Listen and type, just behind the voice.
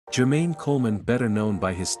Jermaine Coleman, better known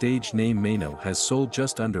by his stage name Maino, has sold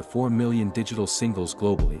just under 4 million digital singles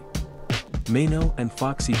globally. Maino and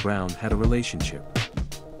Foxy Brown had a relationship.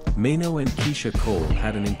 Maino and Keisha Cole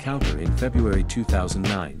had an encounter in February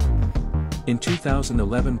 2009. In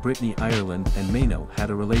 2011, Brittany Ireland and Maino had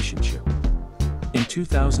a relationship. In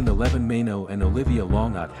 2011, Maino and Olivia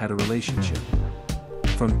Longot had a relationship.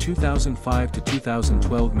 From 2005 to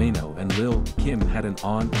 2012, Maino and Lil'Kim had an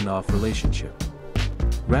on and off relationship.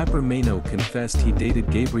 Rapper Maino confessed he dated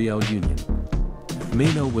Gabrielle Union.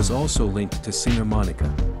 Maino was also linked to singer Monica.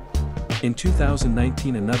 In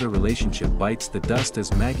 2019, another relationship bites the dust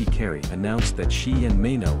as Maggie Carey announced that she and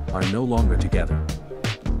Maino are no longer together.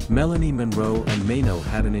 Melanie Monroe and Maino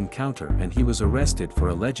had an encounter and he was arrested for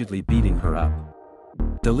allegedly beating her up.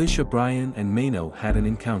 Delisha Bryan and Maino had an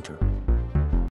encounter.